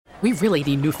We really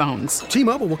need new phones.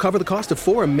 T-Mobile will cover the cost of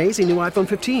 4 amazing new iPhone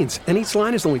 15s, and each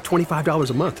line is only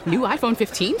 $25 a month. New iPhone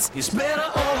 15s? It's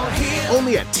better over here.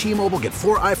 Only at T-Mobile, get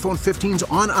 4 iPhone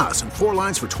 15s on us and 4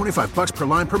 lines for $25 per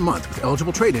line per month with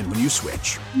eligible trade-in when you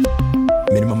switch.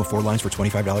 Minimum of 4 lines for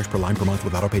 $25 per line per month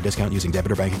with autopay discount using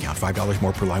debit or bank account. $5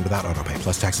 more per line without autopay,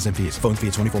 plus taxes and fees. Phone fee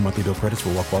at 24 monthly bill credits for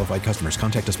well-qualified customers.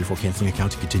 Contact us before canceling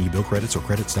account to continue bill credits or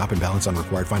credit stop and balance on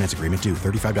required finance agreement due.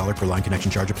 $35 per line connection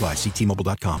charge applies. See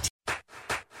T-Mobile.com.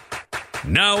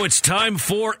 Now it's time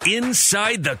for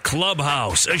Inside the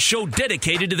Clubhouse, a show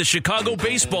dedicated to the Chicago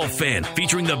baseball fan,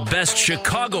 featuring the best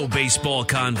Chicago baseball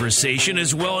conversation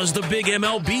as well as the big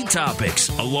MLB topics,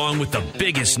 along with the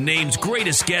biggest names,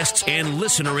 greatest guests, and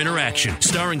listener interaction.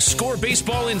 Starring Score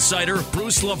Baseball insider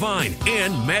Bruce Levine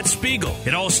and Matt Spiegel.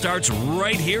 It all starts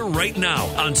right here, right now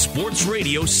on Sports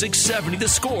Radio 670 The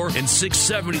Score and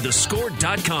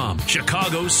 670thescore.com,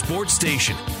 Chicago's sports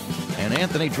station. And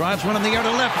Anthony drives one in the air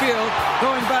to left field.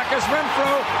 Going back is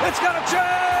Renfroe. It's got a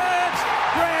chance!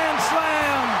 Grand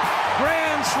slam!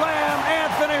 Grand slam,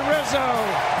 Anthony Rizzo.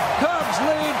 Cubs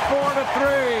lead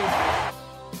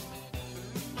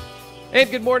 4-3.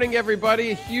 And good morning,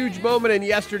 everybody. A huge moment in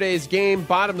yesterday's game.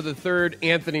 Bottom of the third,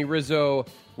 Anthony Rizzo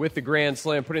with the grand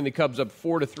slam, putting the Cubs up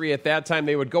 4-3. At that time,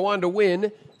 they would go on to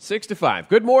win 6-5.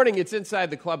 Good morning. It's Inside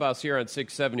the Clubhouse here on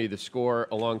 670 The Score,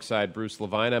 alongside Bruce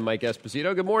Levine. I'm Mike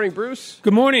Esposito. Good morning, Bruce.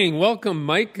 Good morning. Welcome,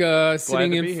 Mike.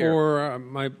 Sitting in here. for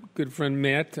my good friend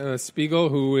Matt Spiegel,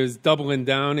 who is doubling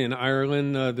down in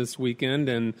Ireland this weekend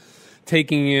and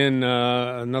taking in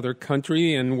another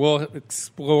country. And we'll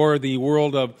explore the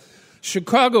world of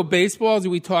Chicago baseball as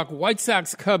we talk White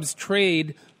Sox-Cubs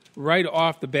trade right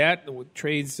off the bat.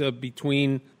 Trades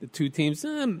between the two teams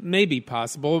may be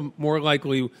possible, more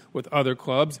likely with other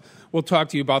clubs. We'll talk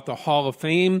to you about the Hall of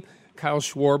Fame. Kyle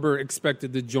Schwarber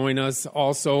expected to join us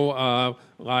also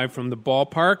live from the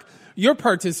ballpark. Your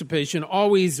participation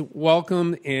always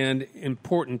welcome and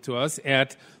important to us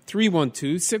at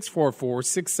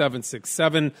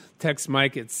 312-644-6767. Text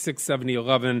Mike at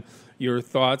 67011. Your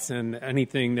thoughts and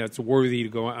anything that's worthy to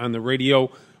go on the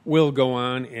radio will go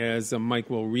on as Mike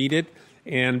will read it.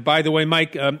 And by the way,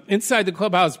 Mike, Inside the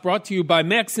Clubhouse brought to you by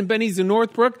Max and Benny's in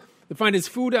Northbrook, the finest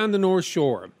food on the North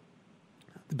Shore.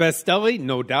 The best deli,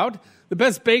 no doubt. The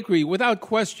best bakery, without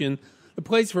question. The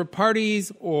place for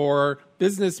parties or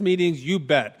business meetings, you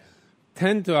bet.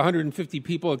 10 to 150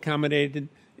 people accommodated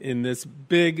in this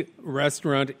big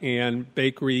restaurant and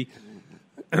bakery.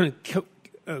 I'm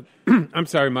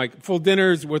sorry, Mike. Full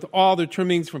dinners with all the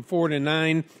trimmings from 4 to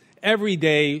 9. Every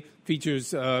day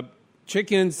features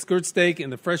chicken, skirt steak,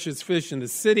 and the freshest fish in the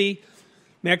city.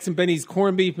 Max and Benny's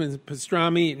corned beef and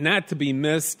pastrami, not to be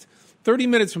missed. 30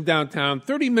 minutes from downtown,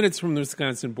 30 minutes from the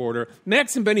Wisconsin border.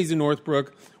 Max and Benny's in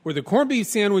Northbrook, where the corned beef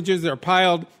sandwiches are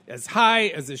piled as high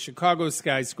as a Chicago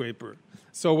skyscraper.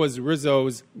 So was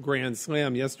Rizzo's grand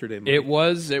slam yesterday, Mike. It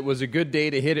was a good day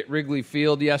to hit at Wrigley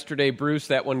Field yesterday, Bruce.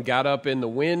 That one got up in the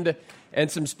wind. And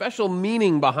some special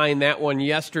meaning behind that one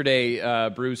yesterday,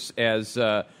 Bruce, as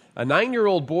a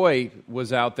 9-year-old boy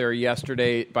was out there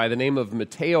yesterday by the name of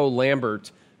Mateo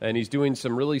Lambert, and he's doing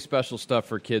some really special stuff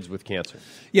for kids with cancer.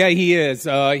 Yeah, he is.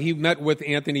 He met with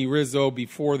Anthony Rizzo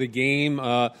before the game.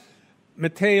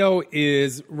 Mateo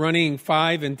is running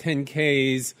 5 and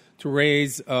 10Ks to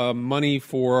raise money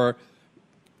for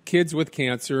kids with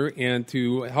cancer and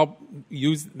to help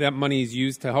use that money is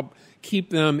used to help keep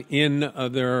them in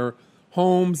their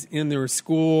homes, in their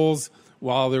schools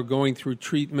while they're going through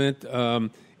treatment.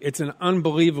 It's an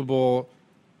unbelievable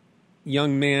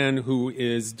young man who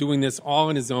is doing this all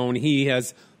on his own. He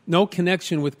has no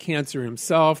connection with cancer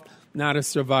himself, not a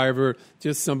survivor,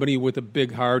 just somebody with a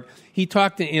big heart. He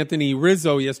talked to Anthony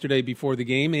Rizzo yesterday before the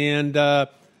game, and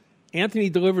Anthony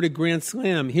delivered a grand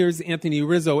slam. Here's Anthony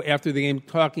Rizzo after the game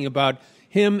talking about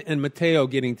him and Mateo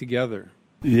getting together.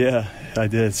 Yeah, I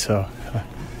did. So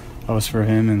I was for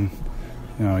him, and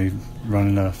he's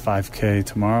running a 5K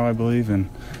tomorrow, I believe, and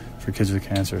for kids with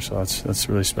cancer. So that's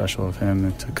really special of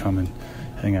him to come and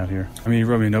hang out here. I mean, he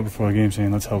wrote me a note before the game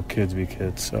saying, let's help kids be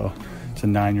kids. So it's a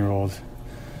 9-year-old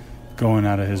going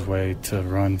out of his way to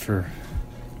run for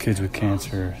kids with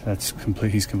cancer. He's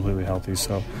completely healthy.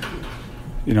 So,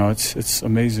 it's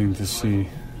amazing to see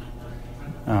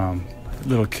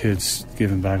little kids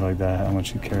giving back like that, how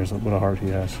much he cares, what a heart he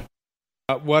has.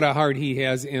 What a heart he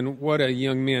has, and what a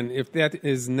young man. If that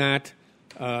is not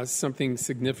something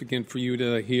significant for you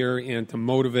to hear and to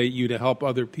motivate you to help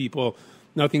other people,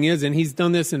 nothing is. And he's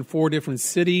done this in 4 different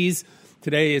cities.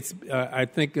 Today, it's I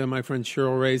think my friend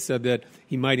Cheryl Ray said that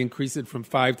he might increase it from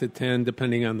 5 to 10,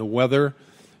 depending on the weather.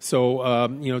 So,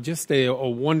 just a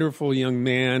wonderful young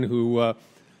man who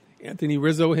Anthony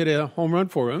Rizzo hit a home run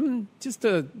for him. Just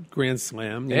a grand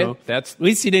slam. You know. At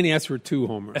least he didn't ask for 2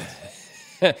 home runs.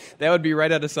 That would be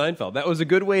right out of Seinfeld. That was a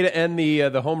good way to end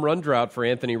the home run drought for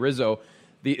Anthony Rizzo.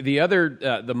 The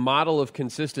other the model of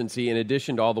consistency, in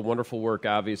addition to all the wonderful work,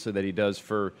 obviously, that he does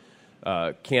for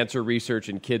cancer research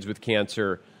and kids with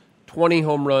cancer, 20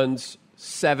 home runs,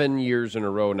 7 years in a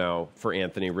row now for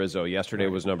Anthony Rizzo. Yesterday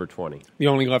was number 20. The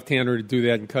only left-hander to do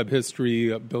that in Cub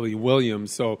history, Billy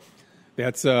Williams. So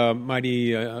that's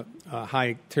mighty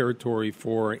high territory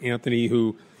for Anthony,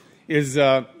 who is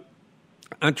on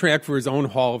track for his own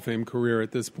Hall of Fame career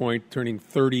at this point, turning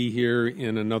 30 here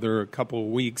in another couple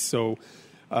of weeks. So,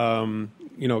 kind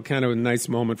of a nice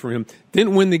moment for him.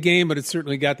 Didn't win the game, but it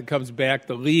certainly got the Cubs back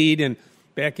the lead and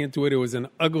back into it. It was an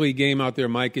ugly game out there,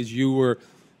 Mike, as you were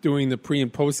doing the pre-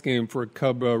 and post-game for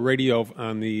Cub Radio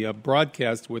on the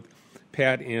broadcast with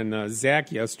Pat and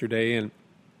Zach yesterday. And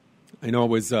I know it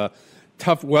was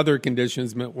tough weather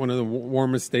conditions, one of the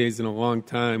warmest days in a long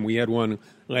time. We had one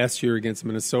last year against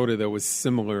Minnesota that was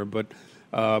similar, but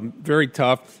very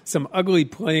tough. Some ugly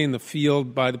play in the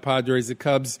field by the Padres. The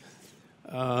Cubs,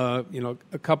 a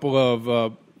couple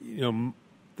of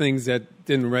things that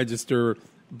didn't register.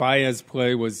 Baez's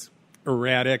play was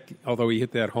erratic, although he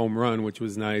hit that home run, which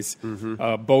was nice.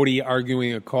 Mm-hmm. Bodie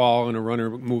arguing a call and a runner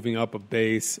moving up a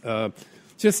base. I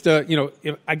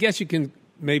guess you can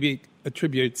maybe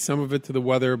attribute some of it to the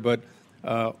weather, but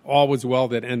all was well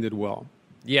that ended well.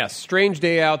 Yes, strange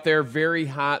day out there, very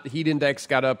hot. Heat index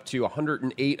got up to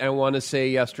 108, I want to say,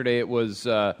 yesterday. It was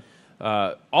all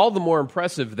the more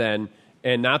impressive then,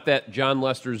 and not that John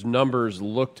Lester's numbers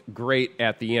looked great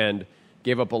at the end.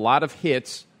 Gave up a lot of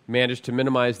hits, managed to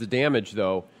minimize the damage,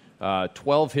 though.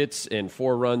 12 hits and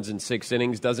 4 runs in 6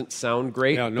 innings doesn't sound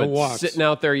great. Yeah, no walks. Sitting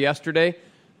out there yesterday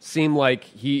seemed like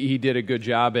he did a good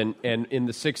job. And in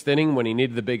the 6th inning, when he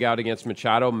needed the big out against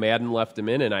Machado, Madden left him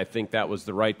in, and I think that was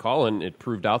the right call, and it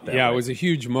proved out that way. Yeah, it was a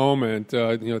huge moment,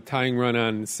 tying run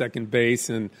on second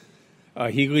base, and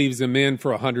he leaves him in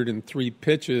for 103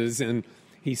 pitches, and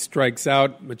he strikes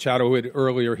out. Machado had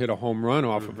earlier hit a home run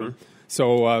off of him.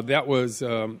 So that was,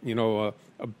 a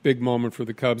big moment for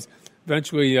the Cubs.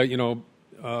 Eventually,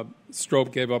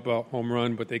 Strop gave up a home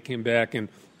run, but they came back and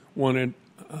won it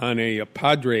on a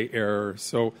Padre error.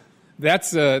 So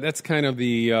that's kind of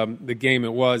the game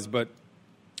it was. But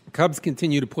Cubs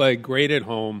continue to play great at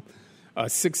home.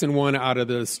 6-1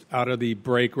 out of the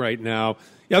break right now.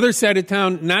 The other side of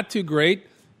town, not too great.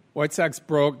 White Sox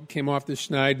came off the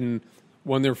schneid and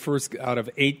won their first out of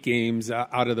 8 games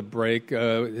out of the break.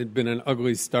 It had been an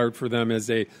ugly start for them as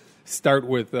they start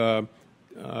with 10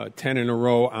 in a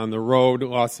row on the road,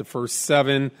 lost the first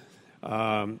 7.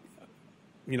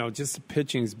 Just the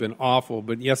pitching's been awful.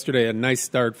 But yesterday, a nice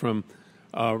start from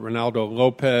Ronaldo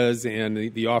Lopez, and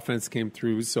the offense came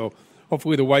through. So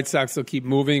hopefully the White Sox will keep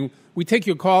moving. We take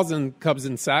your calls on Cubs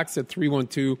and Sox at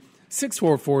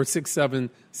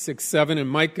 312-644-6767. And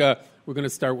Mike, we're going to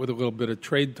start with a little bit of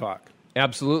trade talk.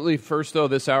 Absolutely. First, though,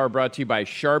 this hour brought to you by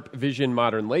Sharp Vision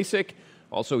Modern LASIK.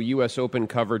 Also, U.S. Open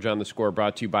coverage on the score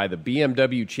brought to you by the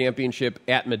BMW Championship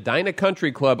at Medina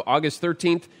Country Club, August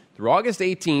 13th through August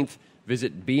 18th.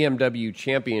 Visit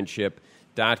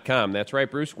BMWChampionship.com. That's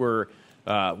right, Bruce. We're,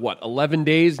 11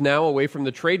 days now away from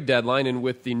the trade deadline, and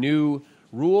with the new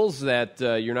rules that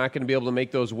you're not going to be able to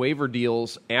make those waiver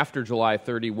deals after July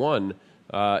 31,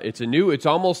 it's a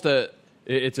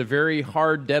very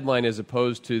hard deadline as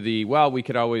opposed to we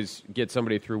could always get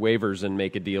somebody through waivers and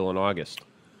make a deal in August.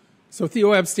 So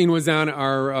Theo Epstein was on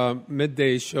our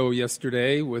midday show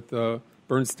yesterday with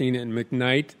Bernstein and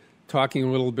McKnight, talking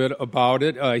a little bit about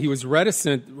it. He was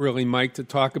reticent, really, Mike, to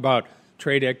talk about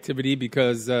trade activity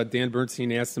because Dan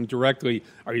Bernstein asked him directly,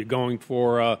 are you going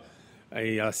for a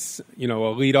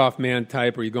leadoff man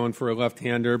type? Are you going for a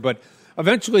left-hander? But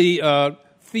eventually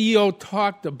Theo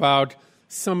talked about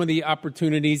some of the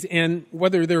opportunities and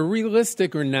whether they're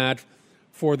realistic or not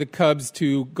for the Cubs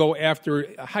to go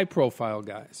after high-profile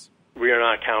guys. We are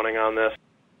not counting on this.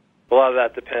 A lot of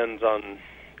that depends on,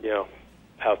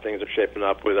 how things are shaping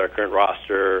up with our current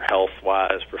roster,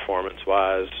 health-wise,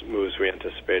 performance-wise, moves we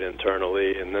anticipate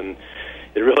internally, and then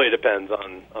it really depends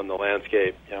on the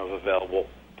landscape of available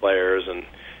players. And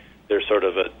there's sort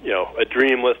of a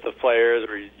dream list of players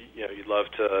where you'd love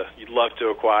to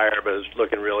acquire, but it's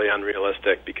looking really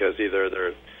unrealistic because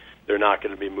either they're not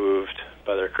going to be moved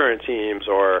by their current teams,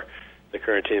 or the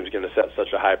current team is going to set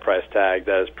such a high price tag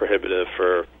that is prohibitive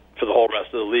for the whole rest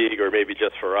of the league, or maybe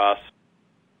just for us.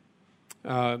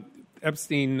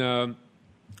 Epstein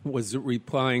was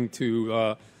replying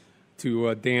to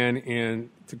Dan and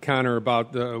to Connor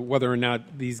about whether or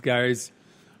not these guys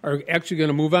are actually going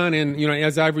to move on. And,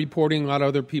 as I'm reporting, a lot of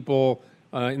other people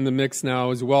in the mix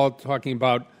now as well, talking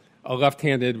about a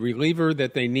left-handed reliever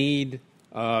that they need.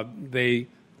 They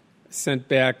sent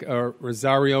back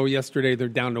Rosario yesterday. They're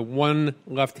down to one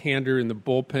left-hander in the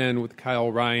bullpen with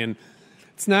Kyle Ryan.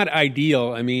 It's not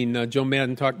ideal. I mean, Joe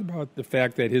Madden talked about the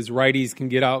fact that his righties can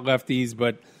get out lefties,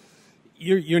 but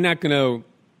you're not going to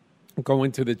go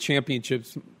into the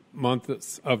championships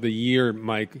months of the year,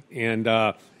 Mike, and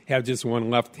have just one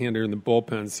left-hander in the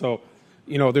bullpen. So,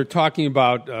 they're talking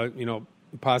about,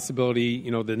 the possibility,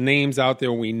 the names out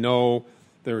there we know.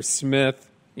 There's Smith,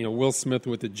 Will Smith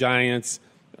with the Giants.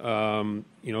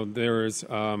 There's,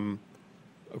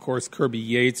 of course, Kirby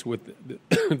Yates with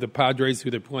the Padres,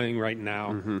 who they're playing right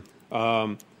now.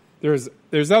 Mm-hmm.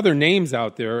 There's other names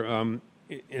out there.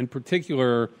 In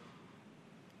particular,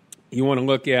 you want to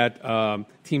look at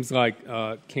teams like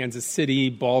Kansas City,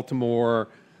 Baltimore,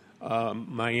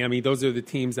 Miami. Those are the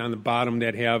teams on the bottom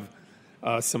that have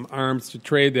some arms to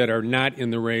trade that are not in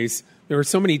the race. There are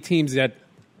so many teams that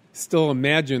still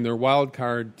imagine they're wild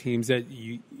card teams that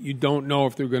you don't know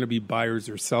if they're going to be buyers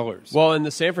or sellers. Well, in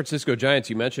the San Francisco Giants,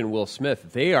 you mentioned Will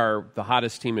Smith. They are the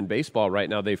hottest team in baseball right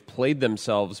now. They've played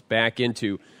themselves back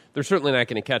into – they're certainly not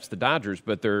going to catch the Dodgers,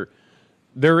 but they're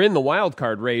in the wild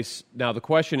card race. Now, the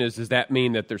question is, does that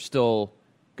mean that they're still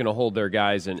going to hold their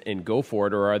guys and go for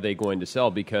it, or are they going to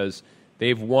sell? Because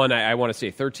they've won, I want to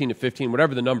say, 13 to 15,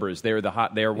 whatever the number is. They are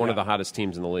one of the hottest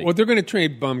teams in the league. Well, they're going to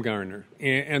trade Bumgarner,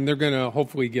 and they're going to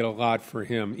hopefully get a lot for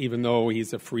him, even though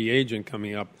he's a free agent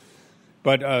coming up.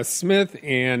 But Smith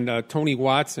and Tony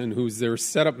Watson, who's their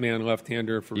setup man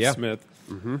left-hander for Smith,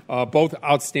 both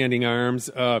outstanding arms.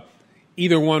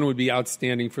 Either one would be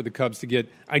outstanding for the Cubs to get.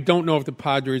 I don't know if the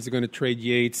Padres are going to trade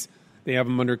Yates. They have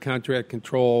him under contract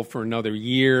control for another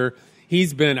year.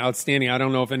 He's been outstanding. I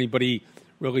don't know if anybody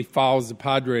really follows the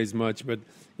Padres much, but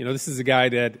this is a guy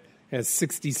that has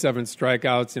 67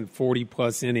 strikeouts in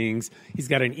 40-plus innings. He's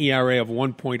got an ERA of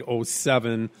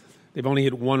 1.07. They've only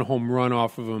hit one home run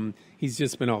off of him. He's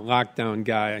just been a lockdown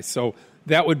guy. So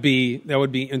that would be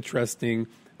interesting.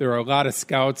 There are a lot of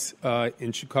scouts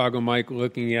in Chicago, Mike,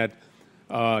 looking at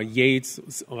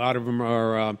Yates. A lot of them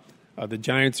are the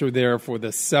Giants are there for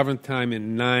the seventh time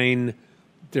in 9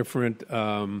 different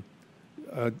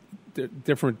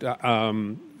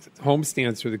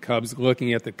homestands for the Cubs,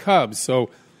 looking at the Cubs. So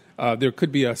there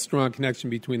could be a strong connection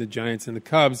between the Giants and the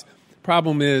Cubs.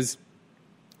 Problem is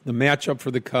the matchup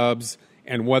for the Cubs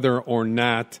and whether or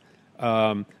not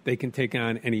they can take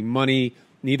on any money.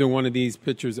 Neither one of these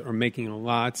pitchers are making a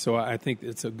lot, so I think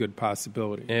it's a good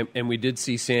possibility. And we did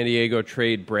see San Diego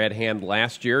trade Brad Hand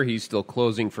last year. He's still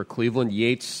closing for Cleveland.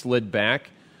 Yates slid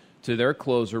back to their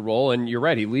closer role, and you're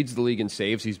right, he leads the league in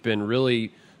saves. He's been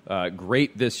really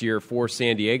great this year for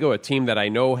San Diego, a team that I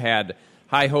know had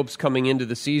high hopes coming into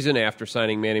the season after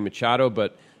signing Manny Machado,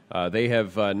 but they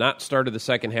have not started the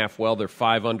second half well. They're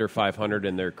 5 under 500,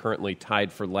 and they're currently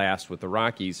tied for last with the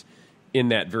Rockies in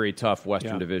that very tough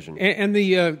Western Division. And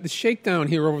the shakedown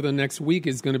here over the next week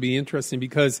is going to be interesting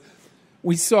because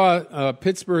we saw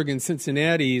Pittsburgh and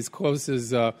Cincinnati as close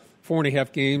as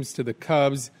 4.5 games to the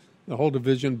Cubs, the whole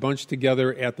division bunched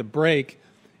together at the break.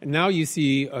 And now you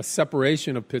see a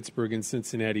separation of Pittsburgh and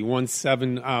Cincinnati. One's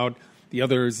 7 out, the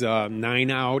other's 9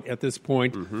 out at this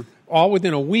point. Mm-hmm. All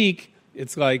within a week,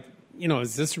 it's like,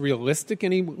 is this realistic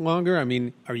any longer? I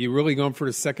mean, are you really going for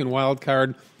the second wild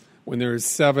card when there's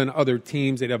 7 other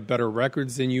teams that have better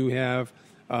records than you have?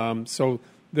 So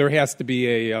there has to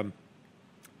be a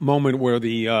moment where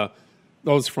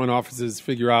those front offices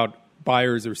figure out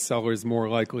buyers or sellers, more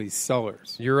likely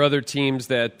sellers. Your other teams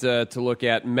that to look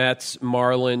at, Mets,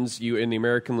 Marlins. You in the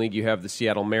American League, you have the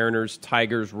Seattle Mariners,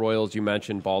 Tigers, Royals. You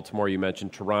mentioned Baltimore. You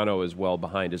mentioned Toronto as well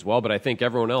behind as well. But I think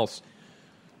everyone else,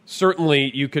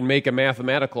 certainly you can make a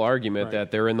mathematical argument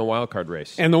that they're in the wild card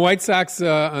race. And the White Sox,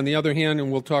 on the other hand,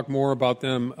 and we'll talk more about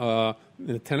them in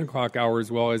the 10 o'clock hour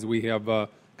as well, as we have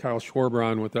Kyle Schwarber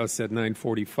on with us at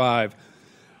 9:45.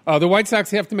 The White Sox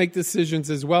have to make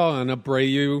decisions as well on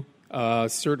Abreu,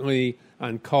 certainly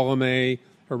on Colomé,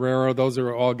 Herrera. Those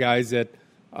are all guys that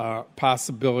are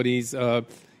possibilities.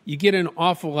 You get an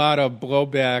awful lot of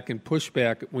blowback and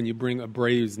pushback when you bring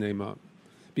Abreu's name up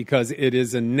because it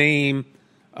is a name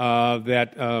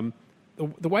that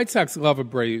the White Sox love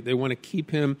Abreu. They want to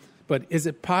keep him. But is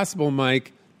it possible,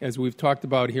 Mike, as we've talked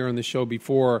about here on the show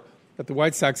before, that the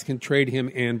White Sox can trade him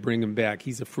and bring him back?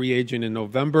 He's a free agent in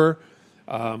November.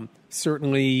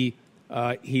 Certainly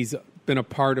he's been a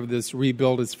part of this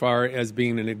rebuild as far as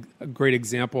being a great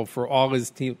example for all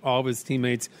of his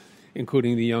teammates,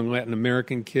 including the young Latin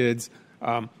American kids.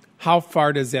 How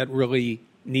far does that really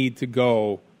need to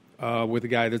go with a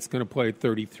guy that's going to play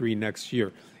 33 next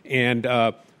year. And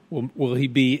will he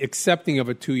be accepting of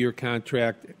a 2-year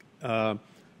contract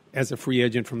as a free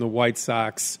agent from the White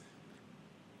Sox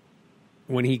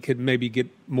when he could maybe get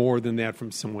more than that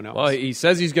from someone else? Well, he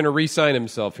says he's going to re-sign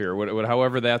himself here,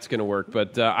 however that's going to work.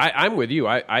 But I'm with you.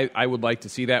 I would like to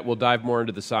see that. We'll dive more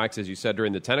into the Sox, as you said,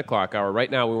 during the 10 o'clock hour. Right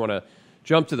now we want to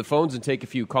jump to the phones and take a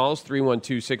few calls,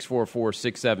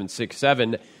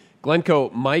 312-644-6767. Glencoe,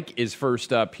 Mike is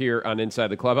first up here on Inside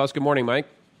the Clubhouse. Good morning, Mike.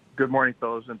 Good morning,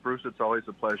 fellas. And Bruce, it's always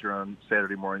a pleasure on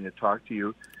Saturday morning to talk to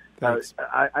you. Thanks.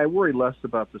 I worry less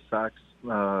about the Sox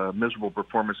miserable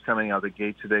performance coming out of the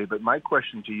gate today, but my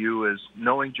question to you is,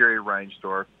 knowing Jerry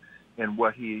Reinsdorf and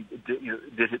what he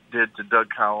did to Doug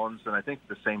Collins, and I think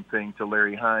the same thing to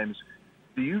Larry Himes,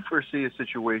 do you foresee a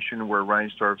situation where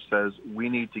Reinsdorf says we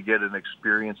need to get an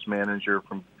experienced manager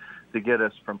to get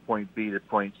us from point B to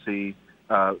point C?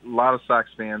 A lot of Sox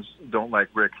fans don't like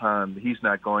Rick Hahn. He's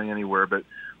not going anywhere, but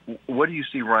what do you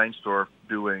see Reinsdorf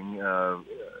doing?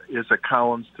 Is a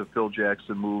Collins to Phil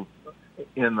Jackson move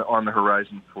on the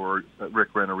horizon for Rick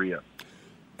Renteria?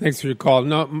 Thanks for your call.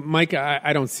 No, Mike,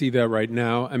 I don't see that right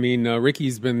now. I mean,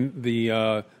 Ricky's been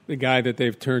the guy that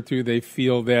they've turned to. They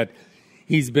feel that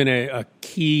he's been a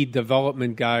key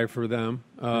development guy for them.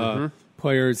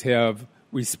 Players have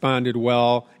responded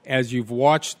well. As you've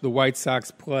watched the White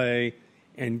Sox play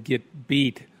and get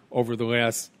beat over the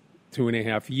last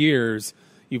 2.5 years,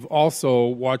 you've also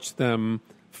watched them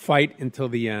fight until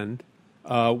the end,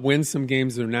 win some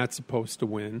games they're not supposed to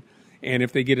win, and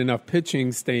if they get enough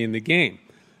pitching, stay in the game.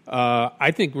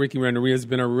 I think Ricky Renteria has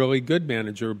been a really good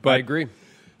manager. But I agree.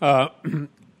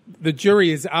 The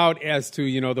jury is out as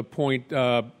to, the point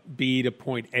B to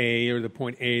point A or the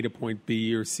point A to point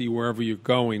B or C, wherever you're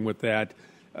going with that,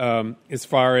 as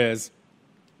far as,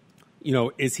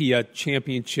 is he a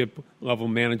championship-level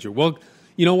manager? Well,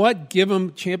 you know what? Give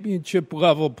him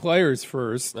championship-level players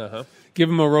first. Give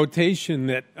him a rotation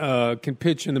that can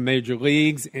pitch in the major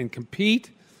leagues and compete,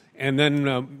 and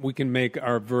then we can make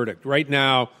our verdict. Right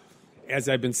now, as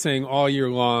I've been saying all year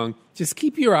long, just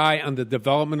keep your eye on the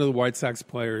development of the White Sox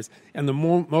players, and the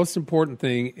most important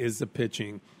thing is the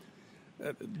pitching.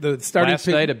 The starting last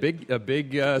night, a big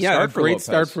start for great Lopez.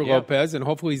 Start for Lopez, and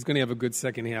hopefully he's going to have a good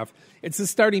second half. It's the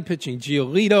starting pitching: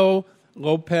 Giolito,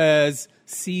 Lopez,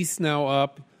 Cease now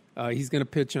up. He's going to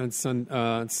pitch on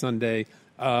Sunday.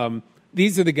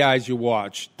 These are the guys you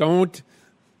watch. Don't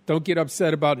get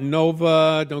upset about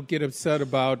Nova. Don't get upset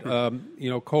about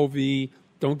Covey.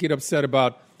 Don't get upset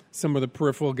about some of the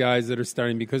peripheral guys that are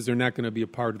starting, because they're not going to be a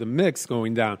part of the mix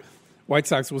going down. White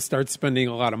Sox will start spending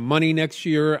a lot of money next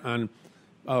year on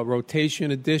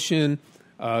rotation addition.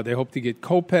 They hope to get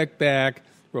Kopech back,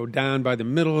 Rodon by the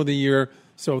middle of the year.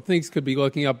 So things could be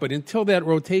looking up. But until that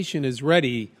rotation is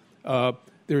ready,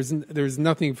 there's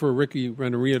nothing for Ricky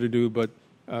Renteria to do but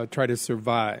try to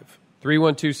survive.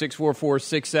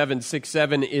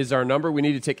 312-644-6767 is our number. We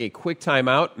need to take a quick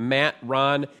timeout. Matt,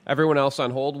 Ron, everyone else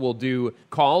on hold will do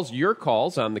your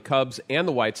calls on the Cubs and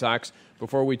the White Sox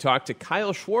before we talk to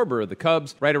Kyle Schwarber of the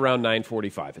Cubs right around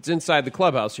 9:45. It's Inside the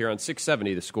Clubhouse here on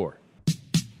 670 The Score.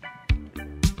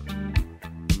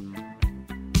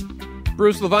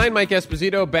 Bruce Levine, Mike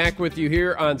Esposito, back with you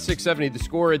here on 670 The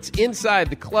Score. It's Inside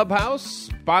the Clubhouse.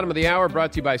 Bottom of the hour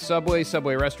brought to you by Subway.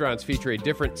 Subway restaurants feature a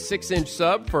different 6-inch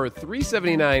sub for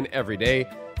 $3.79 every day.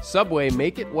 Subway,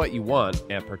 make it what you want.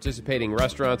 At participating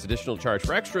restaurants, additional charge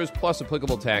for extras, plus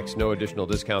applicable tax. No additional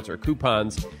discounts or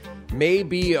coupons may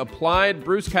be applied.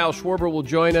 Bruce, Kyle Schwarber will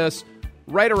join us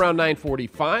right around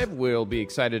 9:45. We'll be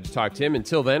excited to talk to him.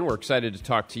 Until then, we're excited to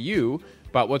talk to you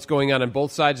about what's going on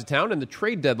both sides of town and the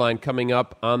trade deadline coming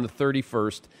up on the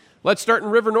 31st. Let's start in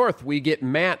River North. We get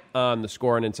Matt on the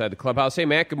Score on Inside the Clubhouse. Hey,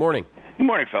 Matt, good morning. Good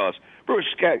morning, fellas.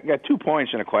 Bruce, got 2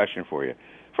 points and a question for you.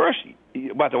 First,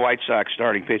 about the White Sox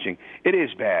starting pitching. It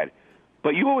is bad.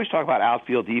 But you always talk about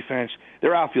outfield defense.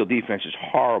 Their outfield defense is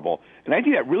horrible. And I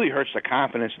think that really hurts the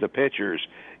confidence of the pitchers.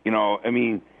 They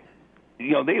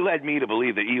led me to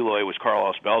believe that Eloy was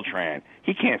Carlos Beltran.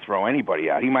 He can't throw anybody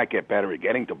out. He might get better at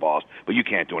getting to balls, but you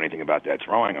can't do anything about that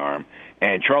throwing arm.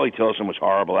 And Charlie Tilson was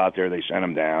horrible out there. They sent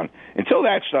him down. Until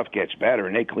that stuff gets better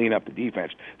and they clean up the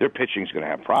defense, their pitching's going to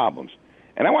have problems.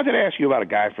 And I wanted to ask you about a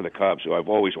guy for the Cubs who I've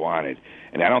always wanted,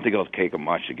 and I don't think it'll take them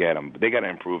much to get him, but they got to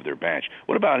improve their bench.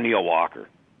 What about Neil Walker?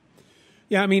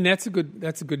 Yeah, I mean, that's a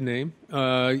good name.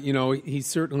 He's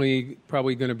certainly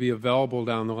probably going to be available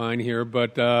down the line here,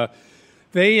 but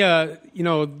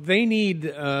they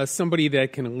need somebody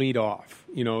that can lead off.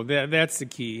 That's the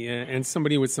key, and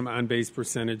somebody with some on-base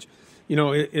percentage.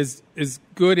 as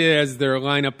good as their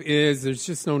lineup is, there's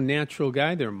just no natural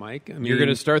guy there, Mike. I mean, you're going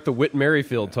to start the Whit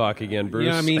Merrifield talk again, Bruce.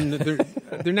 Yeah, I mean,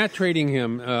 they're not trading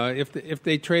him. If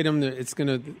they trade him, it's going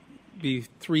to be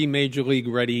 3 major league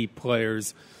ready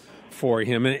players for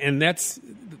him, and that's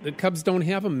the Cubs don't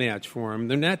have a match for him.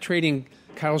 They're not trading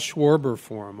Kyle Schwarber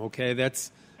for him. Okay,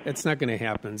 that's not going to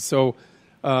happen. So.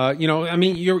 I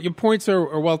mean, your points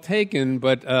are well taken,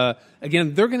 but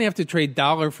again, they're going to have to trade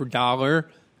dollar for dollar.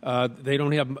 They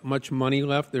don't have much money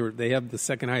left. They have the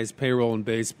second highest payroll in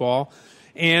baseball,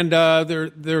 and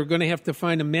they're going to have to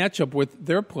find a matchup with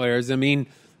their players. I mean,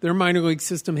 their minor league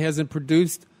system hasn't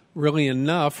produced really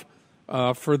enough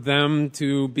for them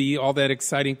to be all that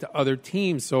exciting to other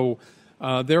teams. So.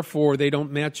 Therefore, they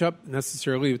don't match up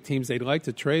necessarily with teams they'd like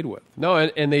to trade with. No,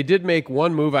 and they did make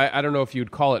one move. I don't know if you'd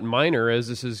call it minor, as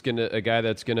this is a guy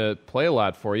that's going to play a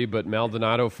lot for you, but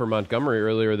Maldonado for Montgomery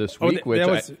earlier this week,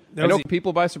 I know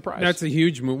people by surprise. That's a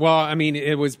huge move. Well, I mean,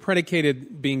 it was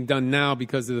predicated being done now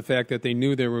because of the fact that they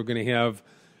knew they were going to have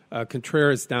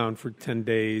Contreras down for 10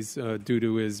 days due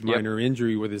to his minor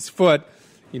injury with his foot.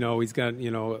 He's got,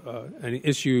 an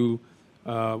issue,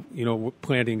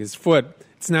 planting his foot.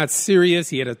 It's not serious.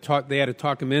 They had to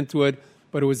talk him into it,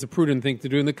 but it was a prudent thing to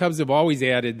do. And the Cubs have always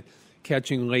added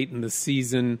catching late in the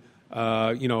season,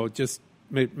 just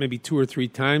maybe 2 or 3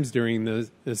 times during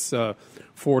this 4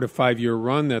 to 5 year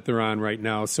run that they're on right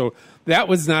now. So that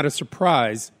was not a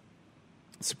surprise.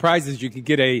 Surprise is you could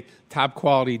get a top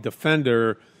quality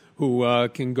defender who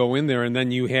can go in there, and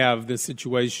then you have the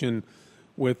situation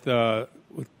with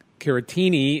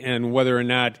Caratini and whether or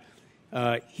not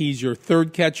he's your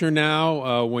third catcher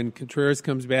now when Contreras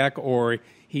comes back, or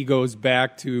he goes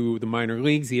back to the minor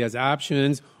leagues. He has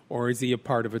options, or is he a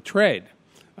part of a trade?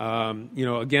 He's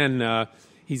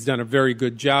done a very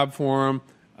good job for him.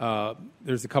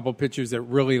 There's a couple pitchers that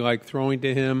really like throwing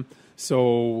to him.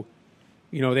 So,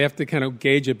 they have to kind of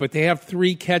gauge it. But they have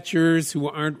 3 catchers who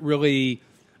aren't really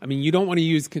 – I mean, you don't want to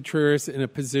use Contreras in a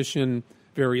position –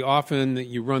 very often that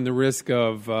you run the risk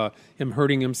of him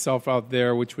hurting himself out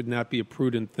there, which would not be a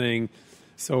prudent thing.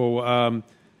 So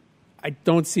I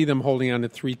don't see them holding on to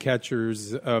 3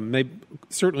 catchers,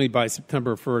 certainly by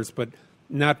September 1st, but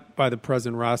not by the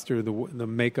present roster, the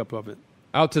makeup of it.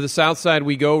 Out to the south side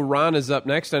we go. Ron is up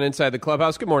next on Inside the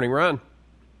Clubhouse. Good morning, Ron.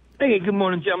 Hey, good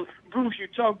morning, gentlemen. Bruce, you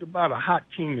talked about a hot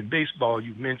team in baseball.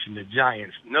 You mentioned the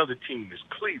Giants. Another team is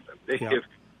Cleveland. They have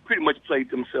pretty much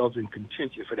played themselves in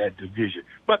contention for that division.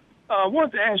 But I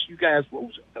wanted to ask you guys,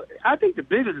 I think the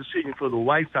bigger decision for the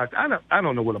White Sox, I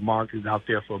don't know what a market is out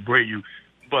there for Abreu,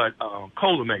 but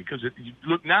Colomé, because if you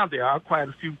look now, there are quite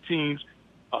a few teams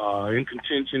in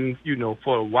contention,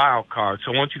 for a wild card.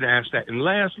 So I want you to ask that. And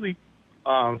lastly,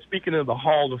 speaking of the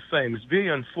Hall of Fame, it's very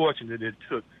unfortunate it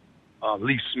took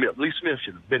Lee Smith. Lee Smith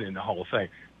should have been in the Hall of Fame.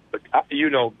 But,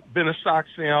 been a Sox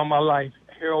fan all my life.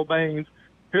 Harold Baines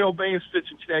fits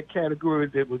into that category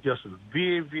that was just a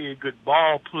very, very good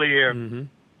ball player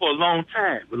for a long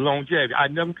time, with longevity. I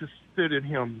never considered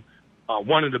him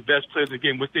one of the best players in the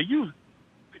game, which they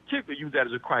particularly use that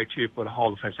as a criteria for the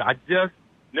Hall of Fame. So I just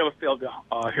never felt that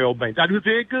Harold Baines. I was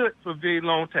very good for a very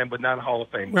long time, but not a Hall of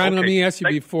Fame. Ron, let me ask you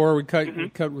before we cut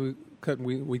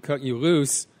you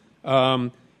loose.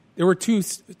 There were two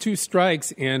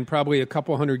strikes and probably a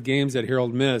couple hundred games that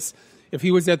Harold missed. If he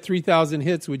was at 3,000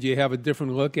 hits, would you have a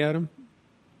different look at him?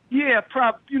 Yeah,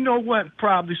 you know what?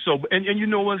 Probably so. And you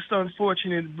know what's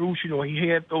unfortunate, Bruce? He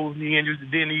had those knee injuries,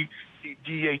 and then he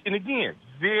DH. And again,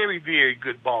 very, very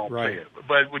good ball player.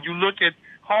 But when you look at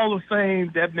Hall of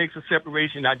Fame, that makes a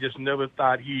separation. I just never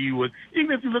thought he would.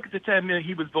 Even if you look at the time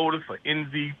he was voted for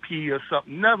MVP or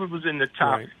something, never was in the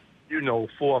top, 4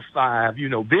 or 5.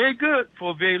 Very good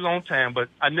for a very long time, but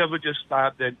I never just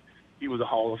thought that he was a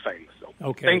Hall of Famer. So,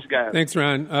 thanks, guys. Thanks,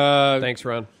 Ron. Thanks,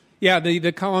 Ron. Yeah, the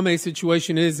Colomé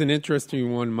situation is an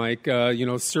interesting one, Mike.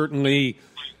 Certainly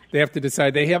they have to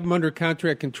decide. They have him under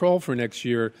contract control for next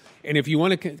year, and if you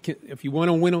want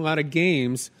to win a lot of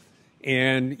games,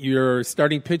 and your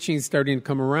starting pitching is starting to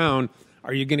come around,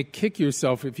 are you going to kick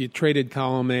yourself if you traded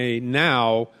Colomé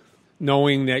now,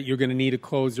 knowing that you're going to need a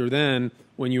closer then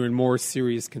when you're in more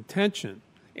serious contention?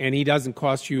 And he doesn't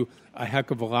cost you a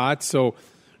heck of a lot, so.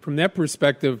 From that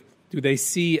perspective, do they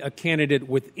see a candidate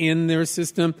within their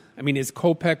system? I mean, is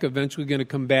Kopech eventually going to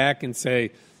come back and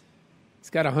say, he's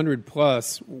got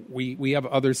 100+, we have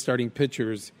other starting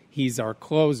pitchers, he's our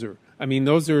closer? I mean,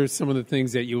 those are some of the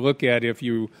things that you look at if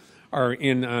you are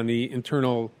in on the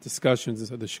internal discussions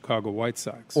of the Chicago White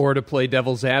Sox. Or to play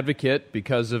devil's advocate,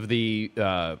 because of the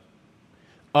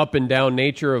up and down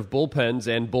nature of bullpens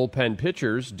and bullpen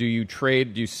pitchers, do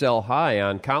you sell high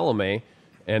on Colomé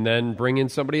and then bring in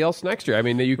somebody else next year. I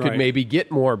mean, you could maybe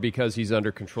get more because he's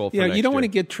under control for next year. You don't want to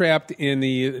get trapped in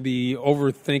the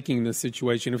overthinking the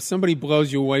situation. If somebody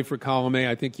blows you away for column A,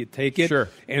 I think you take it. Sure.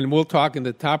 And we'll talk in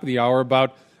the top of the hour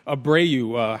about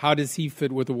Abreu. How does he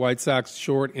fit with the White Sox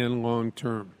short and long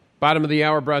term? Bottom of the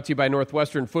hour brought to you by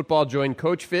Northwestern Football. Join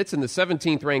Coach Fitz and the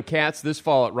 17th-ranked Cats this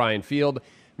fall at Ryan Field.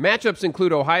 Matchups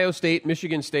include Ohio State,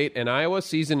 Michigan State, and Iowa.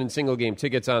 Season and single-game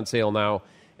tickets on sale now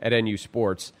at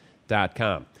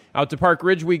nusports.com. Out to Park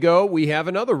Ridge we go. We have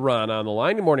another Ron on the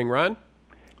line. Good morning, Ron.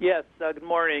 Yes, good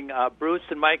morning. Bruce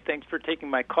and Mike, thanks for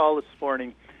taking my call this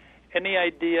morning. Any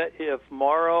idea if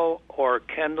Morrow or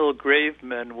Kendall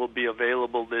Graveman will be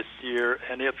available this year?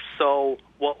 And if so,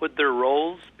 what would their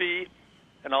roles be?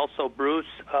 And also, Bruce,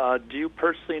 do you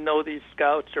personally know these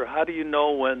scouts, or how do you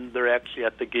know when they're actually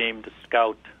at the game to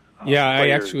scout players? I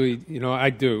actually,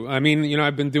 I do. I mean,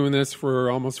 I've been doing this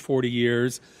for almost 40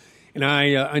 years. And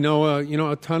I know,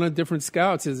 a ton of different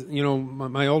scouts.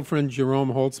 My old friend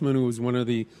Jerome Holtzman, who was one of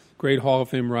the great Hall of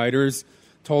Fame writers,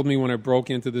 told me when I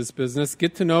broke into this business,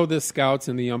 get to know the scouts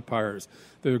and the umpires.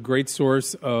 They're a great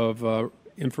source of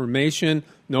information.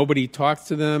 Nobody talks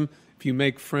to them. If you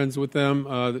make friends with them,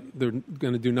 they're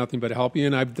going to do nothing but help you.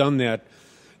 And I've done that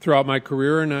throughout my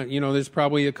career. And, there's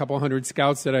probably a couple hundred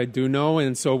scouts that I do know.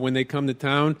 And so when they come to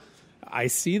town, I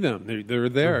see them. They're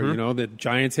there. Mm-hmm. The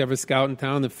Giants have a scout in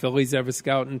town. The Phillies have a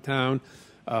scout in town.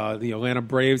 The Atlanta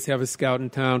Braves have a scout in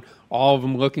town. All of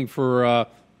them looking for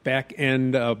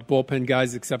back-end bullpen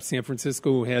guys except San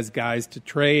Francisco, who has guys to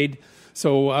trade.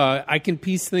 So I can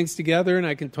piece things together, and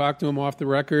I can talk to them off the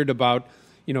record about,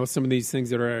 some of these things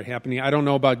that are happening. I don't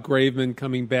know about Graveman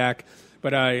coming back,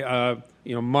 but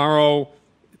Morrow,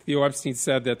 Theo Epstein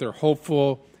said that they're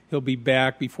hopeful he'll be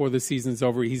back before the season's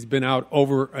over. He's been out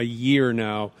over a year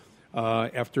now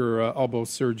after elbow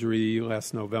surgery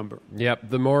last November. Yep,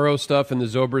 the Morrow stuff and the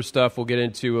Zobrist stuff we'll get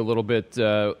into a little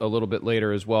bit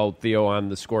later as well. Theo on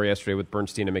the score yesterday with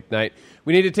Bernstein and McKnight.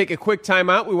 We need to take a quick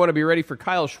timeout. We want to be ready for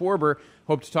Kyle Schwarber.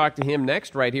 Hope to talk to him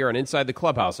next right here on Inside the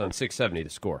Clubhouse on 670 The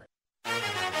Score.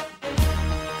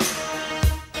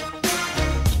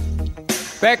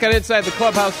 Back on Inside the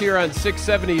Clubhouse here on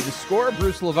 670 The Score.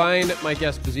 Bruce Levine, Mike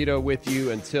Esposito with you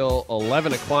until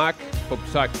 11 o'clock. Hope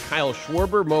to talk to Kyle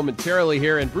Schwarber momentarily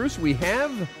here. And Bruce, we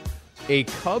have a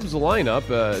Cubs lineup.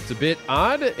 It's a bit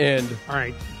odd. And all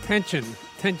right, tension,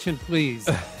 please.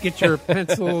 Get your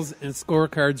pencils and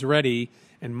scorecards ready,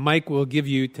 and Mike will give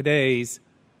you today's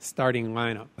starting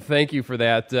lineup. Thank you for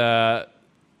that.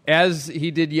 As he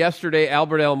did yesterday,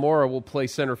 Albert Almora will play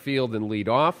center field and lead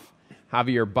off.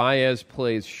 Javier Baez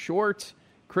plays short.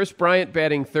 Chris Bryant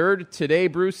batting third. Today,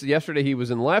 Bruce, yesterday he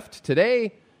was in left.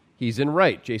 Today, he's in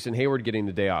right. Jason Hayward getting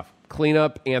the day off.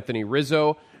 Cleanup, Anthony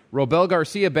Rizzo. Robel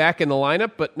Garcia back in the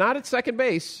lineup, but not at second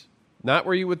base. Not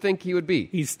where you would think he would be.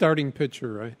 He's starting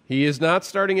pitcher, right? He is not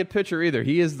starting at pitcher either.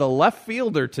 He is the left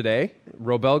fielder today.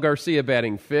 Robel Garcia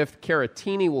batting fifth.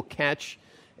 Caratini will catch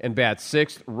and bat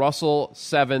sixth. Russell,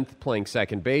 seventh, playing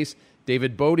second base.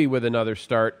 David Bodie with another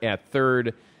start at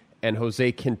third. And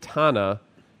Jose Quintana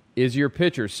is your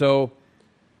pitcher. So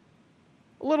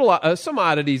some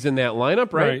oddities in that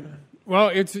lineup, right? Well,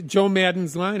 it's Joe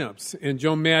Maddon's lineups. And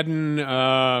Joe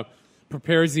Maddon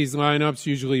prepares these lineups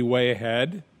usually way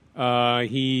ahead.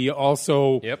 He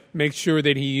also makes sure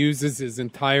that he uses his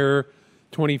entire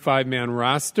 25-man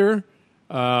roster.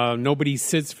 Nobody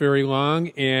sits very long,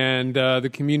 and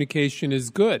the communication is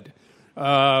good.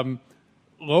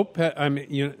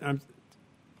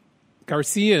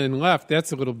 Garcia in left,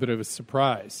 that's a little bit of a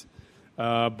surprise.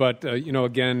 But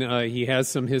he has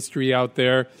some history out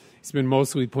there. He's been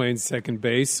mostly playing second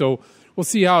base. So we'll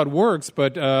see how it works.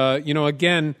 But,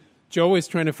 again, Joe is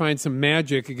trying to find some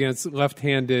magic against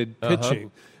left-handed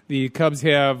pitching. The Cubs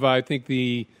have, I think,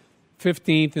 the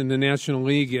 15th in the National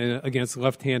League against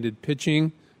left-handed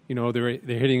pitching. They're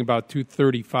hitting about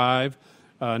 235.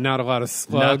 Not a lot of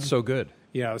slugs. Not so good.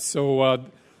 Yeah, so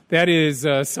that is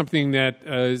something that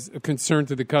is a concern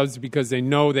to the Cubs because they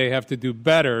know they have to do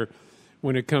better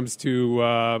when it comes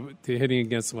to hitting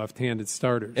against left-handed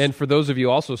starters. And for those of you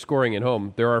also scoring at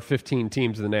home, there are 15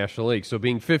 teams in the National League. So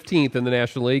being 15th in the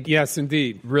National League, yes,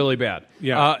 indeed, really bad.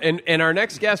 Yeah. And our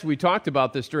next guest, we talked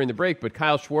about this during the break, but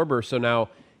Kyle Schwarber. So now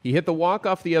he hit the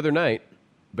walk-off the other night,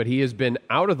 but he has been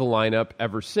out of the lineup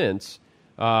ever since.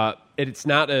 It's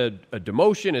not a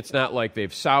demotion. It's not like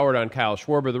they've soured on Kyle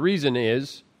Schwarber. The reason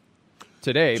is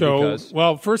today because...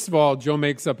 Well, first of all, Joe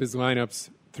makes up his lineups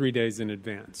 3 days in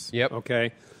advance. Yep.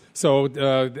 Okay. So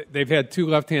they've had two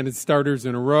left-handed starters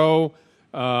in a row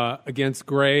against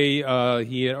Gray.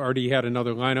 He already had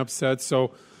another lineup set.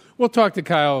 So We'll talk to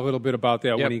Kyle a little bit about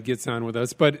that when he gets on with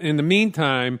us. But in the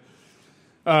meantime,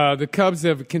 the Cubs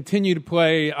have continued to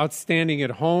play outstanding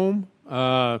at home.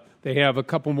 They have a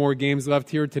couple more games left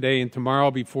here today and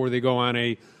tomorrow before they go on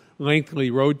a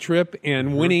lengthy road trip.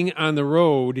 And winning on the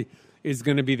road is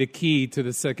going to be the key to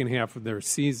the second half of their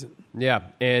season. Yeah,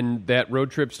 and that road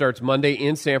trip starts Monday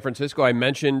in San Francisco. I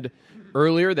mentioned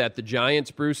earlier that the Giants,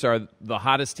 Bruce, are the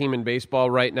hottest team in baseball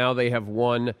right now. They have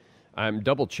won, I'm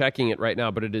double-checking it right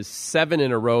now, but it is 7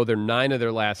 in a row. They're 9 of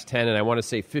their last 10, and I want to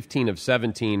say 15 of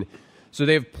 17. So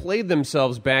they've played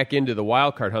themselves back into the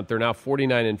wild card hunt. They're now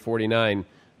 49-49,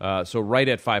 so right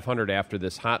at 500 after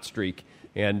this hot streak.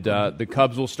 And the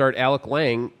Cubs will start Alec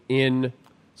Lang in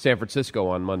San Francisco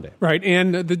on Monday. Right,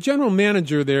 and the general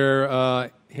manager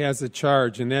there has a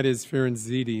charge, and that is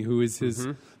Firenzetti, who is his.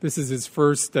 This is his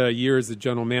first year as a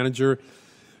general manager.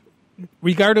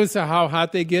 Regardless of how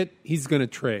hot they get, he's going to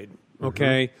trade.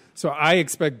 Okay, so I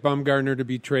expect Bumgarner to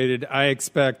be traded. I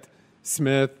expect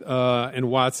Smith and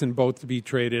Watson both to be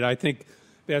traded. I think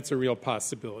that's a real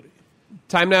possibility.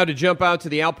 Time now to jump out to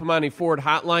the Al Piemonte Ford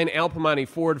hotline. Al Piemonte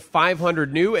Ford,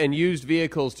 500 new and used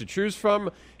vehicles to choose from.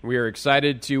 We are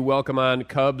excited to welcome on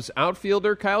Cubs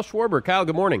outfielder Kyle Schwarber. Kyle,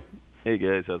 good morning. Hey,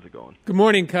 guys. How's it going? Good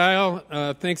morning,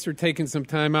 Kyle. Thanks for taking some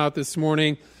time out this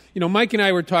morning. You know, Mike and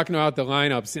I were talking about the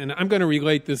lineups, and I'm going to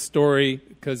relate this story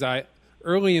because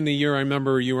early in the year, I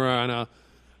remember you were on a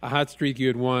hot streak.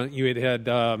 You had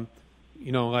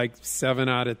like 7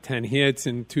 out of 10 hits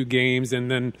in 2 games, and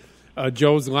then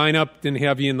Joe's lineup didn't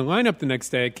have you in the lineup the next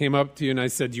day. I came up to you and I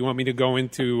said, do you want me to go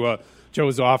into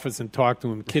Joe's office and talk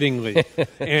to him kiddingly?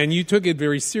 And you took it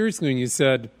very seriously and you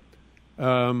said,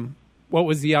 what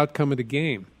was the outcome of the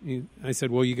game? I said,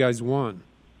 well, you guys won.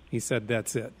 He said,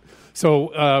 that's it.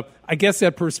 So I guess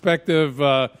that perspective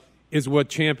is what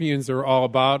champions are all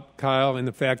about, Kyle, and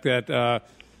the fact that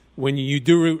when you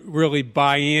do really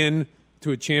buy in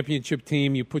to a championship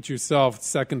team, you put yourself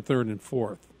second, third, and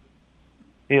fourth.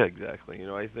 Yeah, exactly. You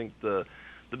know, I think the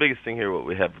biggest thing here, what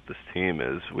we have with this team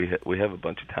is we have a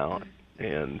bunch of talent,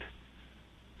 and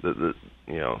the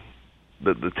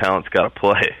talent's got to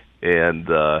play. And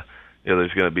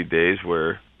there's going to be days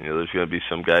where there's going to be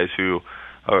some guys who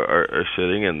are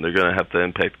sitting, and they're going to have to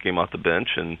impact the game off the bench,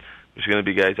 and there's going to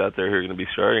be guys out there who are going to be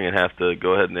starting and have to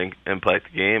go ahead and impact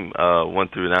the game 1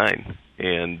 through 9.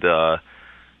 And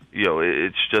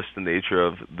it's just the nature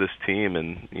of this team,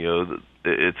 and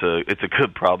it's a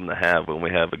good problem to have when we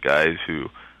have guys who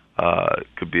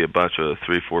could be a bunch of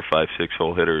 3, 4, 5, 6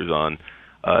 hole hitters on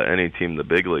any team in the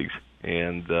big leagues.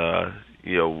 And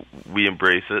we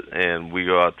embrace it, and we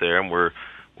go out there, and we're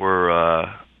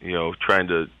trying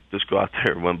to just go out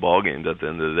there and win ball games at the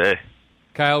end of the day.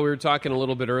 Kyle, we were talking a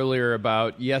little bit earlier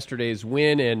about yesterday's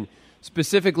win and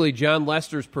specifically John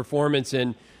Lester's performance.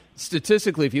 And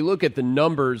statistically, if you look at the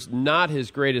numbers, not his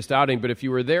greatest outing, but if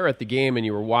you were there at the game and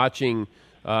you were watching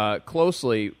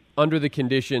closely under the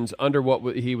conditions, under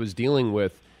what he was dealing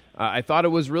with, I thought it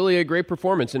was really a great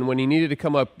performance. And when he needed to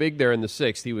come up big there in the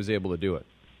 6th, he was able to do it.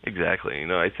 Exactly.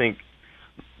 I think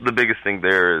the biggest thing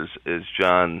there is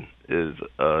John is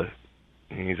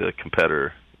he's a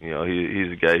competitor.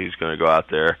 He's a guy who's going to go out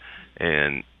there,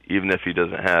 and even if he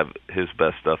doesn't have his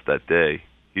best stuff that day,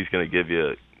 he's going to give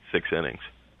you 6 innings.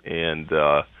 And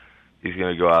he's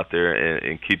going to go out there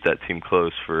and keep that team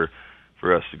close for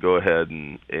us to go ahead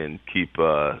and keep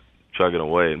chugging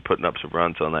away and putting up some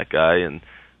runs on that guy. And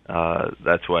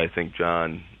that's why I think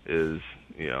John is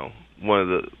one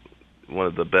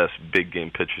of the best big game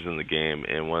pitchers in the game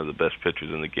and one of the best pitchers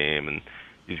in the game. And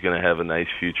he's going to have a nice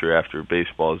future after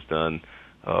baseball is done,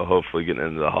 hopefully getting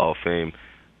into the Hall of Fame.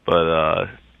 But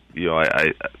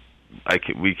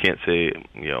we can't say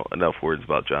enough words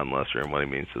about John Lester and what he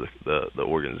means to the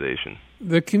organization.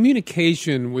 The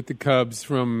communication with the Cubs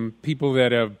from people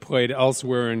that have played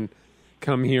elsewhere and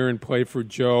come here and play for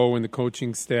Joe and the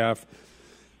coaching staff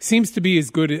seems to be as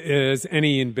good as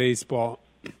any in baseball.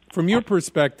 From your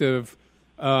perspective,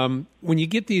 when you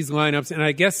get these lineups, and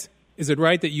I guess, is it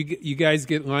right that you guys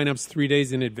get lineups 3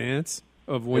 days in advance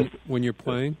of when you're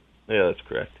playing? Yeah, that's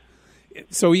correct.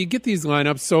 So you get these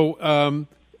lineups. So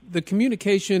the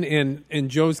communication and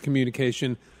Joe's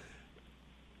communication,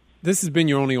 this has been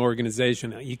your only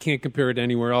organization. You can't compare it to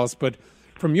anywhere else. But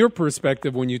from your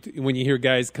perspective, when you hear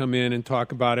guys come in and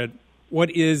talk about it,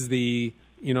 what is the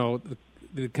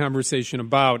conversation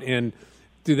about? And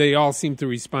do they all seem to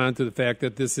respond to the fact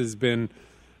that this has been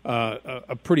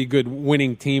a pretty good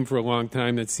winning team for a long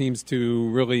time that seems to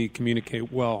really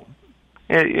communicate well?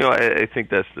 Yeah, I think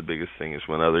that's the biggest thing is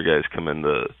when other guys come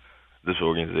into this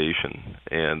organization,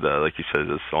 and like you said,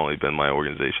 this has only been my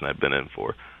organization I've been in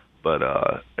for but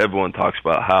everyone talks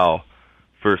about how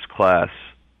first class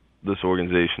this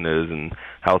organization is and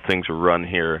how things are run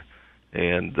here,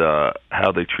 and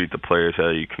how they treat the players, how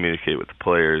you communicate with the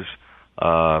players,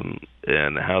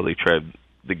 and how they try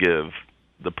to give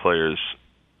the players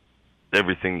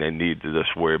everything they need to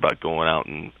just worry about going out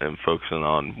and focusing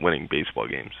on winning baseball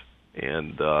games.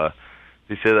 And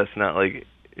they say that's not like,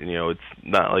 it's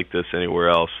not like this anywhere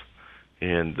else.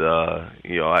 And,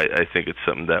 I think it's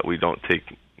something that we don't take,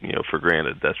 for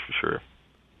granted, that's for sure.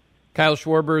 Kyle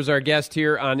Schwarber is our guest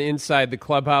here on Inside the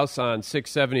Clubhouse on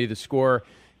 670 The Score.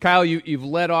 Kyle, you've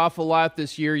led off a lot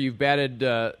this year. You've batted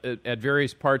at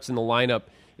various parts in the lineup.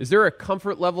 Is there a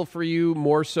comfort level for you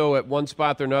more so at one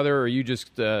spot than another, or you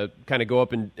just kind of go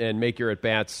up and make your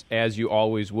at-bats as you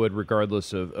always would,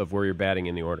 regardless of where you're batting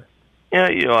in the order? Yeah,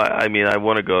 I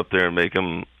want to go up there and make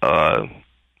them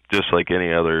just like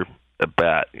any other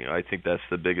at-bat. I think that's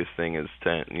the biggest thing is,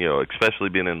 especially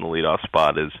being in the leadoff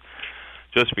spot, is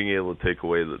just being able to take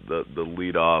away the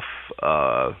leadoff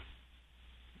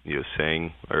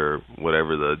saying or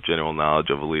whatever the general knowledge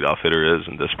of a leadoff hitter is,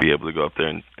 and just be able to go up there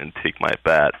and take my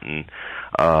bat. And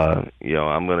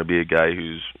I'm going to be a guy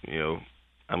who's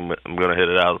I'm going to hit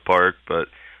it out of the park, but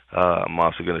I'm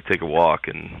also going to take a walk.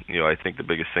 And I think the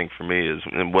biggest thing for me is,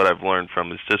 and what I've learned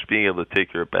from, is just being able to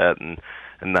take your bat and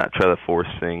not try to force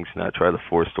things, not try to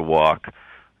force the walk,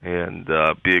 and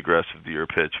be aggressive to your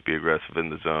pitch, be aggressive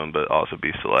in the zone, but also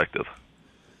be selective.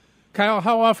 Kyle,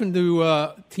 how often do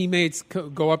teammates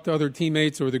go up to other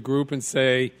teammates or the group and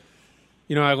say,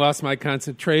 I lost my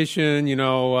concentration,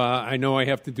 I know I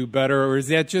have to do better? Or is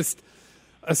that just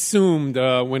assumed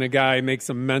when a guy makes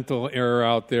a mental error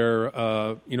out there,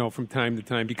 from time to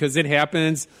time? Because it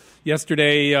happens.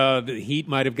 Yesterday, the Heat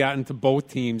might have gotten to both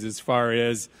teams as far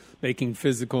as making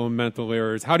physical and mental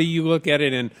errors. How do you look at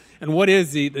it, and what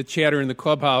is the chatter in the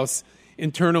clubhouse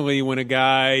internally when a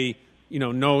guy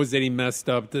knows that he messed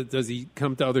up? Does he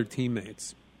come to other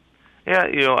teammates? Yeah,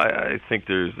 I think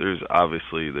there's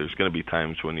obviously there's going to be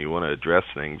times when you want to address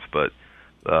things, but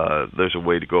there's a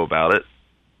way to go about it.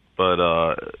 But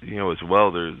as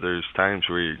well, there's times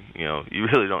where you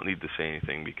really don't need to say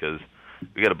anything, because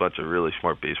we got a bunch of really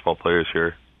smart baseball players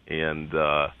here, and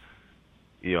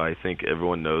I think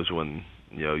everyone knows when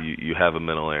you have a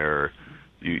mental error.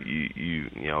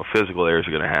 Physical errors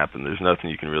are going to happen. There's nothing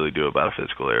you can really do about a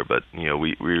physical error, but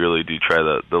we really do try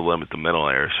to limit the mental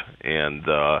errors. And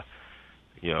I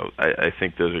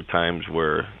think those are times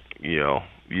where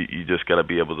you just got to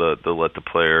be able to let the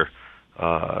player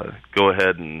go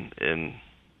ahead and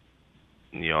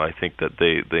I think that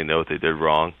they know what they did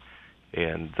wrong.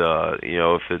 And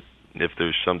if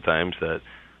there's sometimes that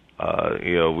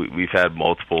we've had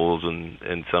multiples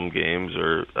in some games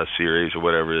or a series or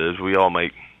whatever it is, we all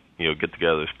might, get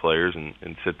together as players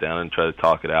and sit down and try to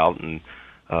talk it out and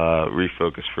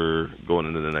refocus for going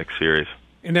into the next series.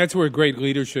 And that's where great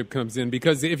leadership comes in,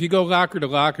 because if you go locker to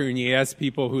locker and you ask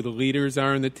people who the leaders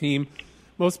are in the team,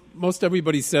 most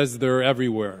everybody says they're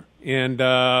everywhere. And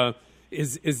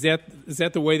is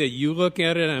that the way that you look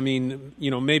at it? I mean,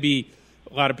 maybe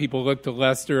a lot of people look to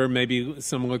Lester, maybe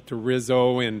some look to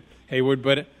Rizzo and Hayward,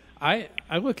 but I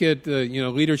look at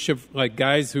leadership like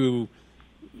guys who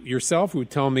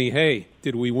tell me, hey,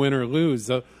 did we win or lose?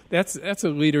 That's a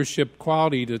leadership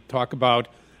quality to talk about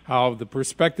how the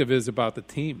perspective is about the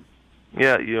team.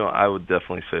 Yeah, I would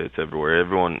definitely say it's everywhere.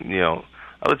 Everyone,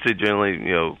 I would say generally,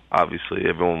 obviously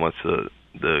everyone wants to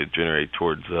generate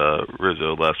towards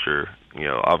Rizzo, Lester,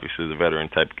 obviously the veteran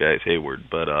type of guys, Hayward,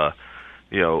 but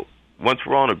once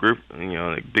we're all in a group, in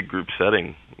a big group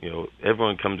setting,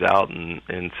 everyone comes out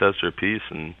and says their piece,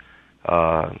 and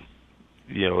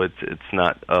it's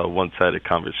not a one-sided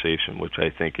conversation, which I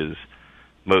think is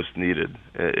most needed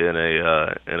in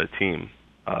a team.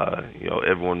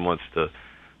 Everyone wants to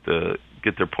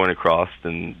get their point across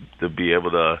and to be able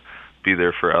to be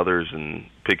there for others and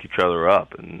pick each other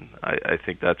up, and I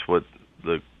think that's what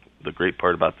the great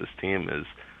part about this team is.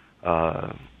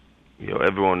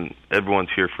 Everyone's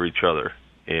here for each other,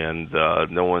 and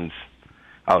no one's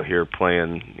out here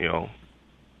playing,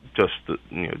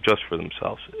 just for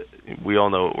themselves. We all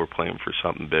know we're playing for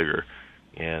something bigger,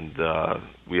 and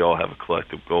we all have a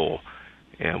collective goal,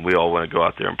 and we all want to go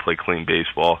out there and play clean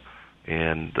baseball.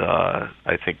 And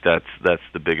I think that's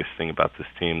the biggest thing about this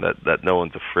team, that no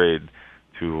one's afraid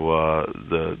to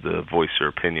the voice their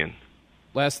opinion.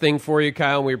 Last thing for you,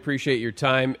 Kyle, and we appreciate your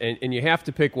time, and you have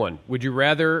to pick one. Would you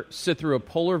rather sit through a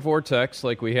polar vortex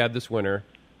like we had this winter,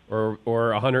 or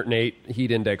 108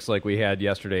 heat index like we had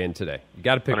yesterday and today? You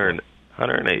got to pick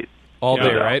 108. All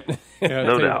day, right?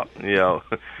 No doubt.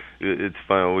 It's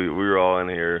fun. We were all in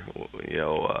here,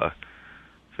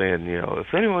 saying,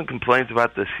 if anyone complains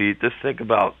about this heat, just think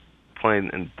about playing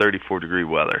in 34-degree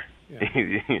weather.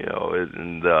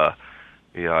 Yeah.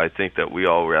 I think that we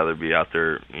all rather be out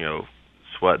there,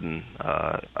 sweating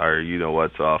our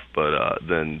what's off, but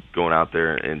than going out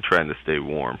there and trying to stay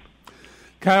warm.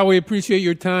 Kyle, we appreciate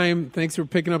your time. Thanks for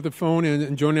picking up the phone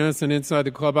and joining us on Inside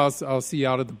the Clubhouse. I'll see you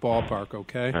out at the ballpark,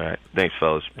 okay? All right. Thanks,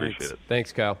 fellas. Appreciate it.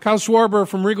 Thanks, Kyle. Kyle Schwarber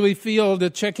from Wrigley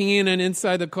Field checking in on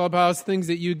Inside the Clubhouse. Things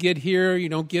that you get here, you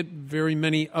don't get very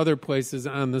many other places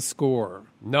on the Score.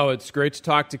 No, it's great to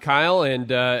talk to Kyle,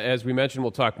 and as we mentioned, we'll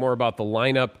talk more about the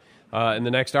lineup in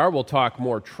the next hour. We'll talk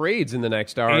more trades in the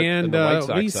next hour. And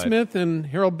Lee Smith and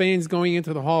Harold Baines going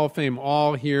into the Hall of Fame,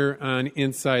 all here on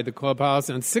Inside the Clubhouse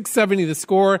on 670 The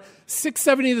Score,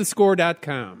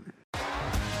 670thescore.com.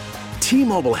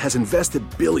 T-Mobile has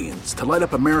invested billions to light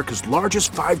up America's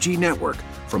largest 5G network,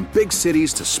 from big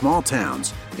cities to small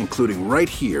towns, including right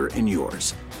here in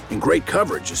yours. And great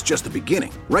coverage is just the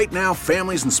beginning. Right now,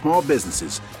 families and small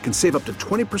businesses can save up to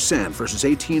 20% versus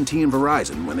AT&T and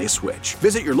Verizon when they switch.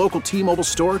 Visit your local T-Mobile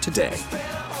store today.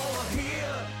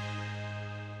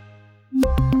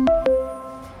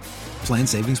 Plan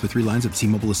savings with 3 lines of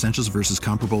T-Mobile Essentials versus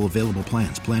comparable available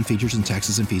plans. Plan features and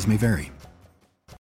taxes and fees may vary.